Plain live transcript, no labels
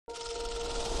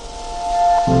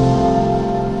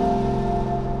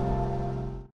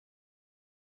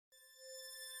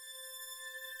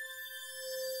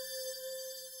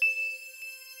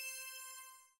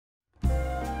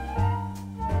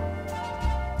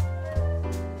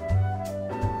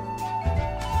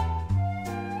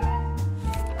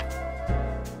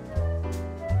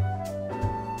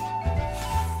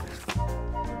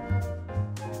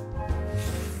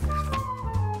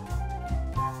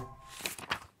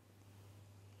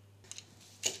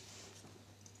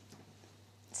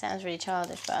sounds really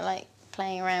childish, but I like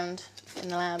playing around in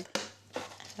the lab.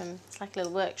 It's like a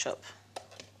little workshop.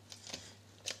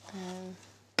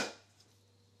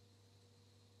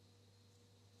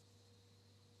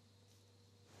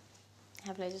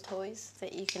 Have loads of toys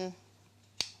that you can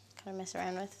kind of mess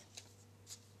around with.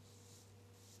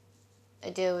 I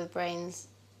deal with brains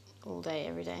all day,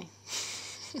 every day.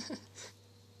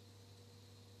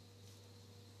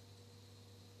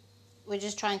 We're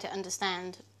just trying to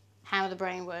understand how the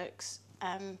brain works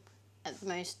at the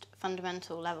most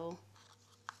fundamental level.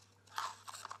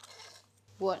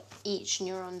 What each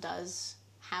neuron does,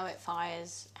 how it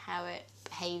fires, how it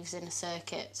behaves in a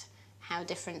circuit, how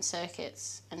different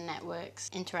circuits and networks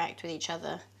interact with each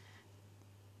other.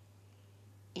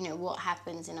 You know, what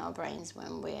happens in our brains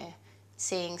when we're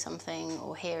seeing something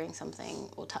or hearing something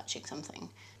or touching something.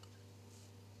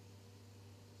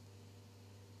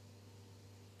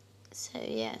 So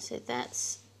yeah, so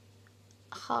that's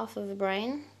half of the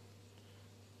brain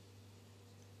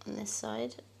on this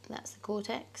side. That's the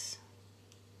cortex.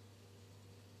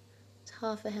 It's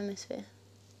half a hemisphere.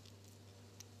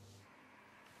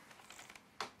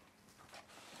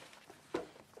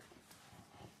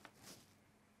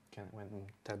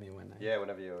 Tell me when I... Yeah,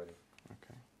 whenever you're ready.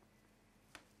 Okay.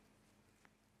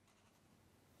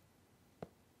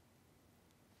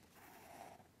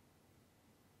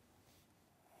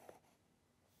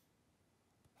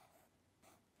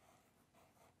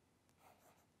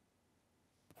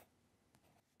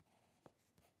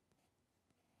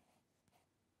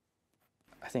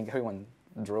 I think everyone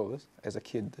draws as a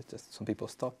kid. Just some people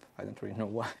stop. I don't really know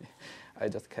why. I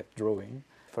just kept drawing.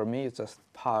 For me, it's just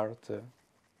part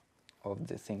of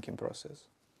the thinking process.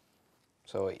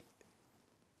 So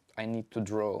I need to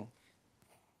draw.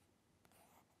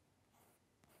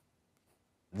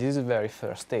 This is the very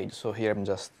first stage. So here I'm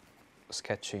just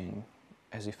sketching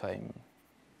as if I'm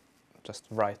just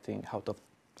writing out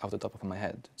the top of my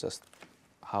head, just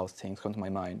how things come to my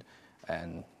mind.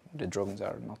 And the drawings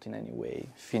are not in any way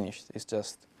finished. It's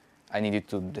just I needed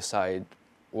to decide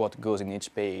what goes in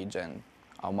each page and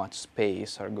how much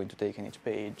space are going to take in each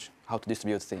page, how to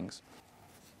distribute things.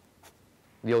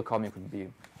 The old comic would be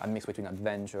a mix between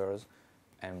adventures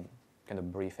and kind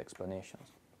of brief explanations.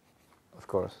 Of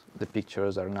course, the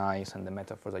pictures are nice and the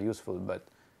metaphors are useful, but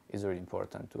it's really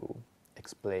important to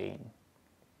explain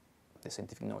the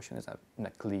scientific notions in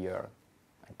a clear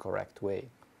and correct way.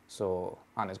 So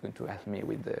Hana is going to help me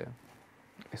with the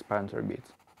explanatory bit.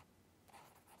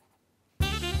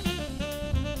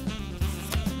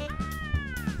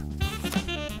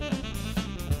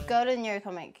 The goal of the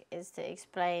Neurocomic is to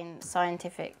explain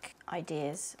scientific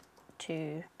ideas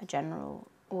to a general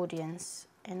audience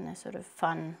in a sort of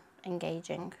fun,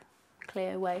 engaging,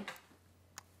 clear way.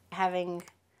 Having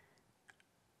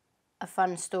a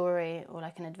fun story or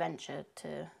like an adventure to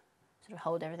sort of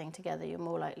hold everything together, you're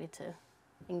more likely to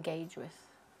engage with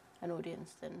an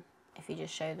audience than if you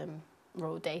just show them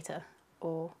raw data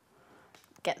or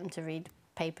get them to read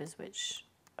papers, which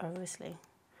are obviously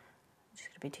just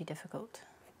going to be too difficult.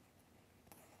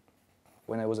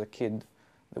 When I was a kid,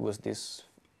 there was this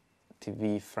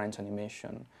TV French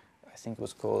animation. I think it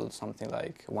was called something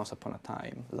like Once Upon a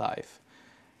Time, Life.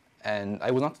 And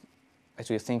I was not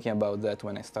actually thinking about that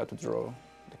when I started to draw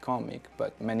the comic,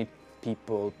 but many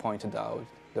people pointed out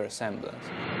the resemblance.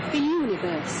 The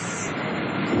universe.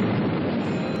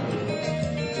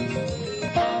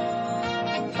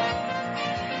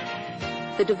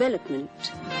 The development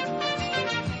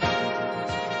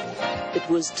that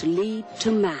was to lead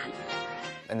to man.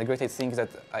 And the great thing is that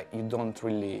you don't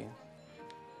really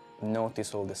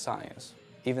notice all the science.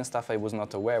 Even stuff I was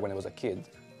not aware when I was a kid,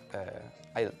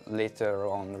 I later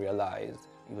on realized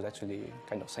it was actually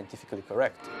kind of scientifically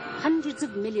correct. Hundreds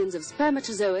of millions of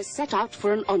spermatozoa set out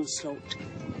for an onslaught.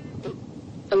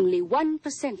 Only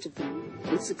 1% of them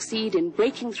will succeed in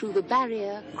breaking through the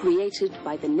barrier created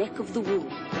by the neck of the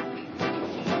womb.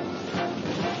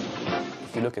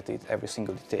 If you look at it, every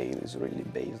single detail is really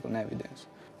based on evidence.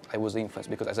 I was influenced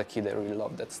because as a kid I really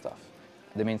loved that stuff.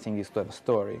 The main thing is to have a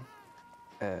story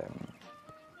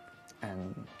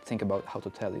and think about how to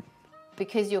tell it.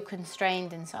 Because you're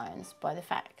constrained in science by the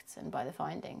facts and by the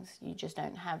findings, you just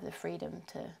don't have the freedom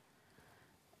to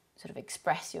sort of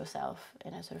express yourself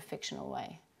in a sort of fictional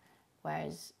way.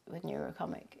 Whereas with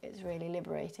Neurocomic, it's really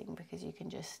liberating because you can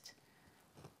just,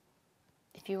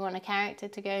 if you want a character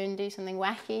to go and do something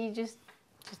wacky, just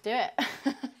do it.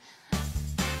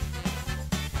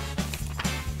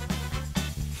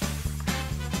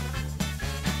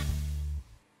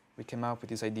 We came up with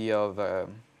this idea of a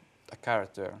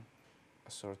character,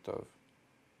 a sort of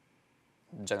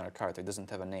general character. It doesn't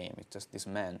have a name, it's just this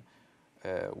man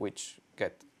which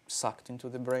get sucked into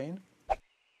the brain.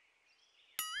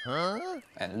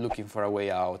 And looking for a way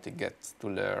out, it gets to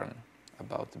learn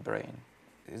about the brain.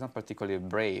 It's not particularly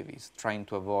brave, it's trying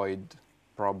to avoid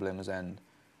problems, and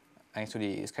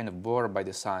actually is kind of bored by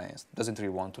the science, doesn't really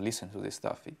want to listen to this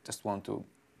stuff, it just wants to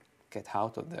get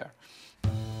out of there.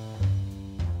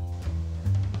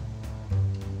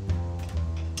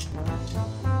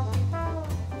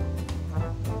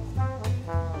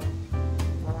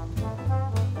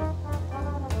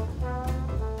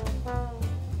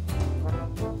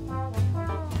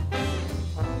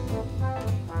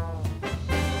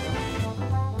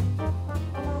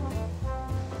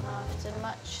 After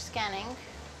much scanning,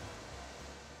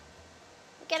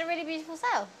 we get a really beautiful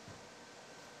cell.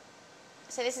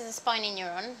 So this is a spiny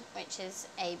neuron, which is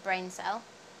a brain cell,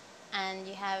 and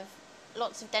you have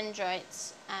lots of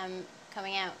dendrites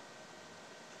coming out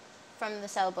from the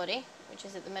cell body, which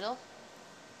is at the middle,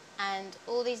 and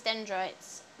all these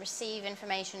dendrites receive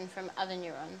information from other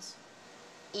neurons.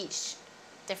 Each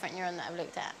different neuron that I've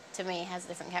looked at, to me, has a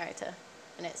different character,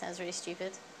 and it sounds really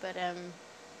stupid, but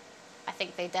I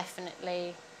think they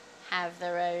definitely have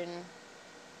their own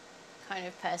kind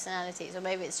of personalities, or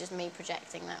maybe it's just me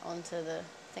projecting that onto the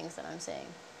things that I'm seeing.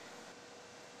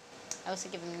 I also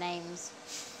give them names.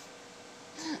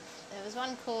 There was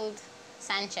one called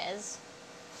Sanchez,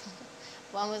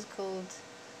 one was called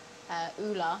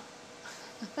Ula,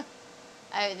 oh,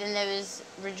 then there was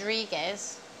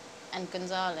Rodriguez and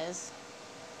Gonzalez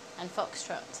and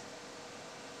Foxtrot.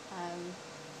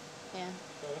 Yeah,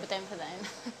 but don't put that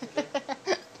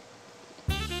in.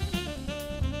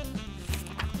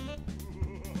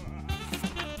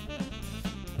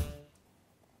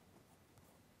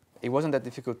 It wasn't that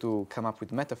difficult to come up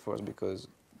with metaphors because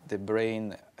the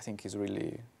brain, I think, is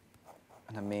really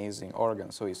an amazing organ.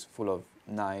 So it's full of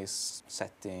nice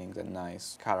settings and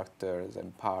nice characters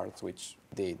and parts, which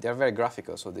they're very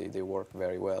graphical, so they work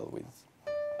very well with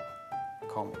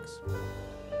comics.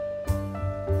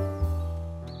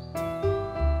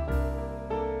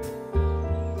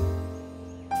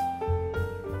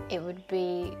 It would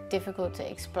be difficult to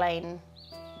explain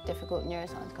difficult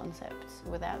neuroscience concepts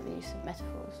without the use of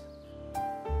metaphors.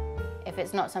 If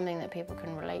it's not something that people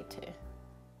can relate to,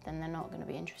 then they're not going to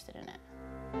be interested in it.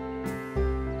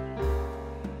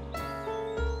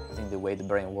 I think the way the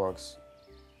brain works,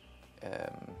 I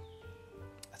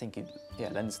think it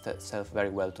lends itself very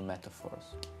well to metaphors.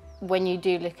 When you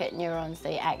do look at neurons,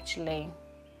 they actually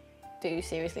do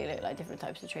seriously look like different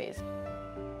types of trees.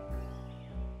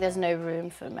 There's no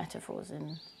room for metaphors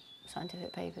in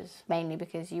scientific papers, mainly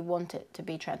because you want it to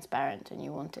be transparent and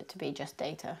you want it to be just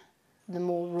data. The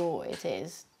more raw it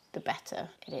is, the better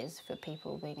it is for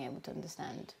people being able to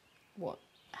understand what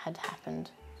had happened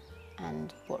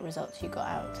and what results you got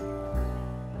out.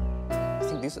 I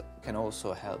think this can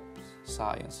also help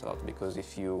science a lot, because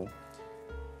if you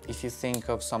think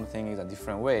of something in a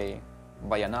different way,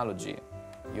 by analogy,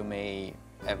 you may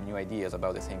have new ideas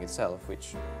about the thing itself,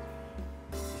 which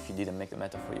if you didn't make the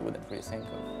metaphor, you wouldn't really think of.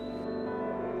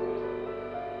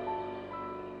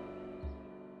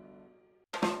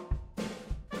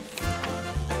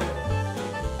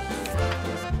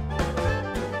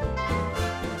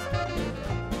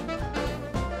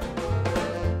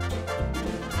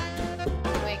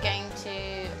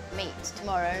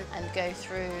 Tomorrow and go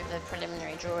through the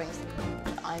preliminary drawings.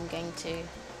 I'm going to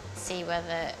see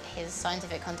whether his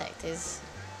scientific context is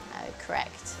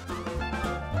correct.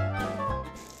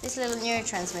 This little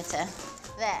neurotransmitter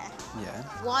there, Yeah.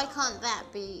 why can't that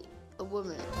be a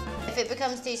woman? If it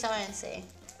becomes too sciencey.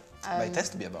 But it has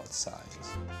to be about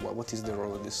science. What is the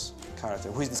role of this character?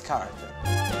 Who is this character?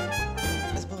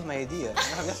 That's both my idea.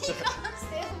 Steal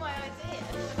my idea.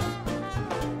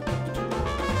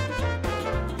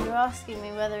 You're asking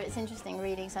me whether it's interesting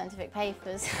reading scientific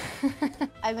papers.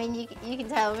 I mean, you can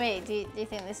tell me. Do you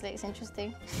think this looks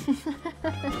interesting?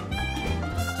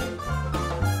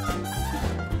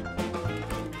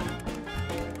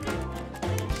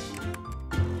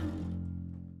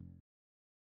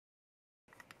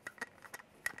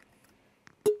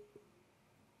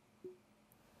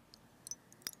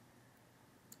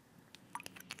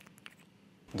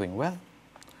 Doing well.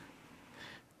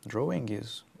 Drawing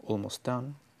is almost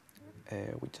done.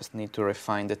 We just need to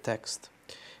refine the text,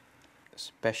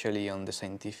 especially on the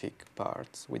scientific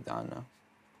parts with Hana.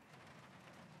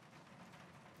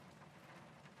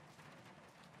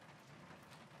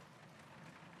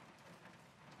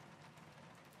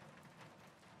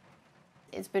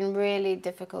 It's been really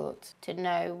difficult to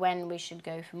know when we should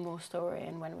go for more story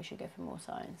and when we should go for more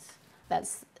science.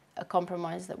 That's a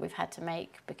compromise that we've had to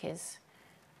make because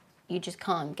you just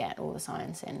can't get all the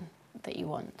science in that you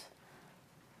want.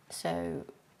 So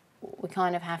we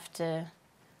kind of have to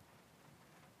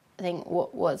think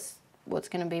what's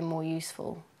going to be more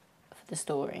useful for the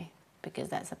story, because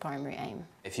that's the primary aim.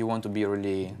 If you want to be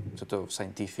really sort of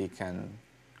scientific and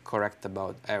correct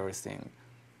about everything,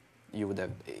 you would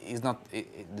have,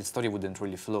 the story wouldn't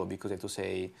really flow, because you have to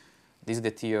say, this is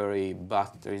the theory,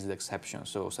 but there is the exception,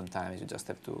 so sometimes you just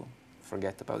have to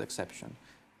forget about the exception.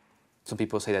 Some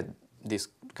people say that these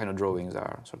kind of drawings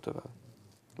are sort of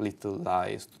little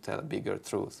lies to tell a bigger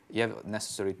truth. You have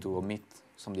necessary to omit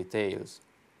some details,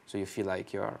 so you feel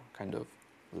like you're kind of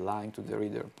lying to the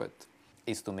reader, but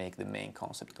it's to make the main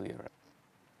concept clearer.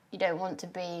 You don't want to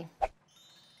be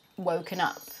woken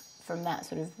up from that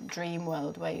sort of dream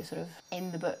world where you're sort of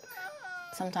in the book.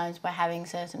 Sometimes by having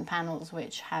certain panels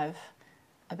which have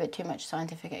a bit too much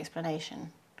scientific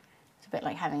explanation, it's a bit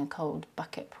like having a cold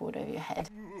bucket poured over your head.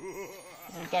 You're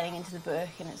sort of getting into the book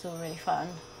and it's all really fun,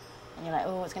 and you're like,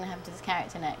 oh, what's going to happen to this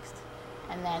character next?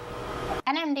 And then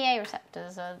NMDA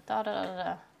receptors are da da da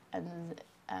da,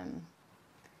 and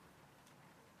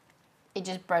it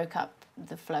just broke up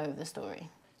the flow of the story.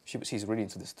 She's really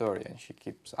into the story, and she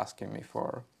keeps asking me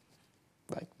for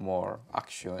like more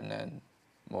action and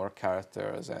more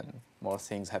characters and more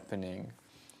things happening,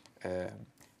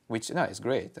 which no, it's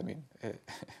great. I mean,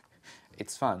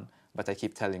 it's fun. But I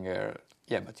keep telling her,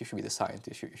 yeah, but you should be the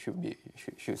scientist.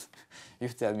 You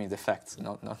tell me the facts,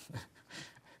 not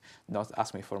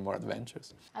ask me for more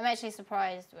adventures. I'm actually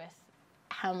surprised with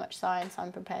how much science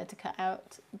I'm prepared to cut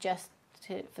out just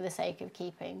for the sake of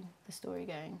keeping the story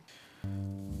going.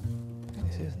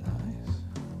 This is nice.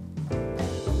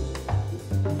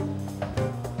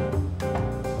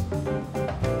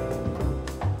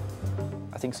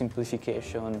 I think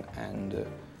simplification and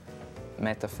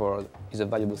metaphor is a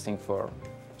valuable thing for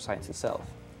science itself,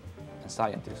 and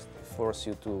scientists force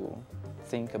you to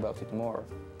think about it more.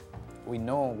 We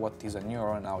know what is a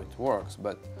neuron, how it works,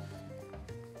 but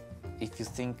if you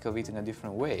think of it in a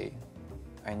different way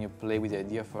and you play with the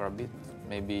idea for a bit,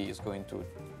 maybe it's going to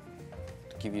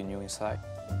give you new insight.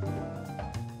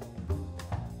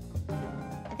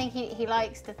 I think he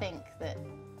likes to think that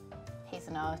he's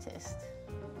an artist,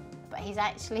 but he's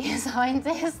actually a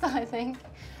scientist, I think,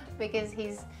 because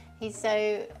he's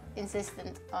so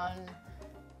insistent on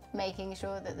making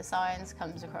sure that the science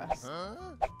comes across.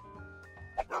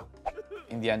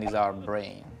 In the end, it's our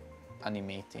brain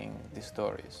animating these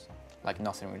stories. Like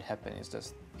nothing will happen, it's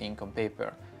just ink on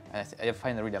paper. And I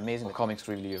find it really amazing. The comics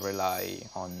really rely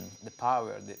on the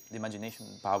power, the imagination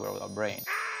power of our brain.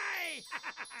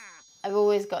 I've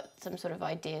always got some sort of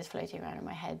ideas floating around in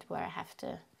my head where I have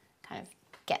to kind of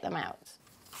get them out.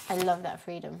 I love that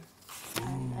freedom.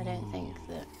 I don't think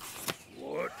that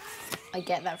I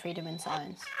get that freedom in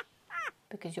science,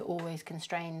 because you're always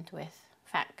constrained with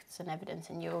facts and evidence,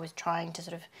 and you're always trying to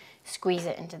sort of squeeze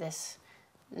it into this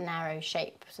narrow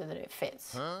shape so that it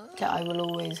fits. So I will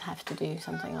always have to do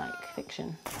something like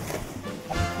fiction.